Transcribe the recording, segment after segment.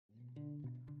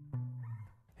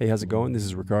Hey, how's it going? This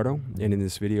is Ricardo, and in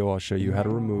this video I'll show you how to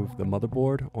remove the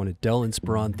motherboard on a Dell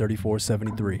Inspiron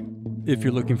 3473. If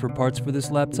you're looking for parts for this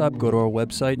laptop, go to our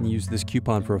website and use this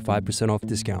coupon for a 5% off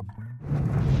discount.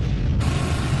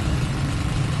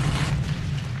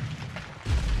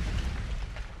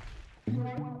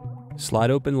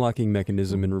 Slide open locking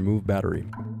mechanism and remove battery.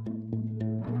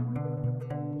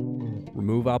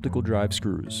 Remove optical drive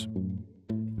screws.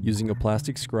 Using a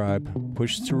plastic scribe,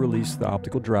 push to release the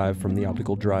optical drive from the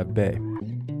optical drive bay.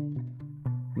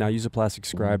 Now use a plastic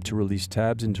scribe to release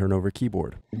tabs and turn over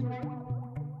keyboard.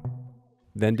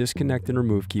 Then disconnect and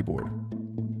remove keyboard.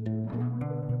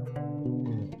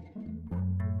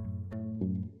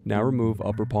 Now remove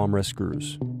upper palm rest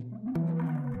screws.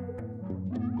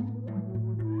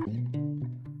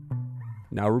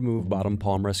 Now remove bottom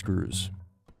palm rest screws.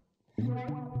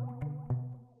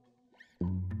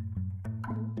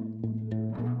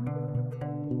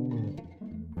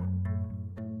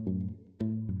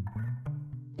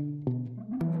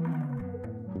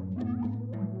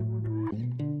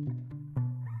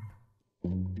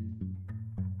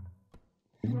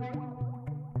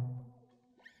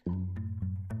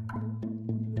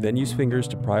 Then use fingers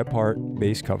to pry apart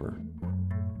base cover.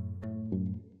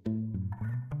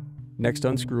 Next,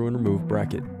 unscrew and remove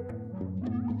bracket.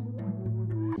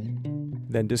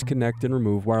 Then disconnect and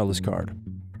remove wireless card.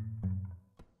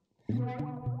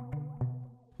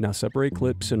 Now separate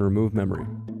clips and remove memory.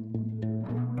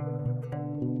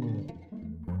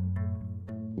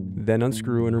 Then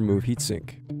unscrew and remove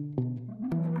heatsink.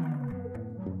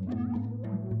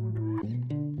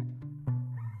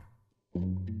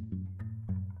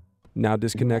 Now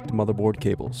disconnect motherboard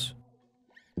cables.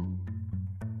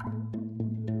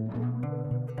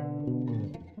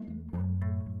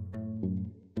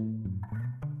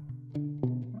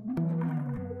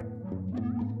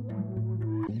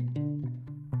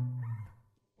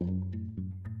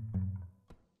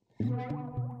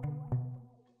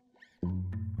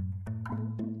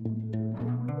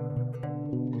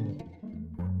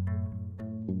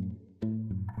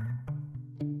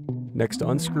 Next,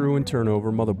 unscrew and turn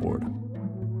over motherboard.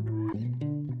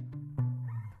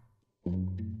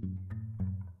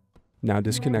 Now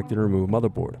disconnect and remove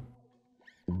motherboard.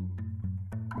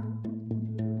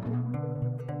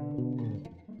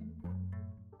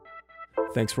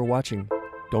 Thanks for watching.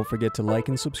 Don't forget to like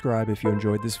and subscribe if you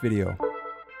enjoyed this video.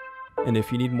 And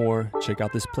if you need more, check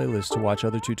out this playlist to watch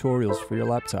other tutorials for your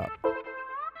laptop.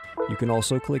 You can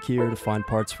also click here to find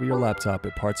parts for your laptop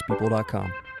at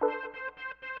partspeople.com.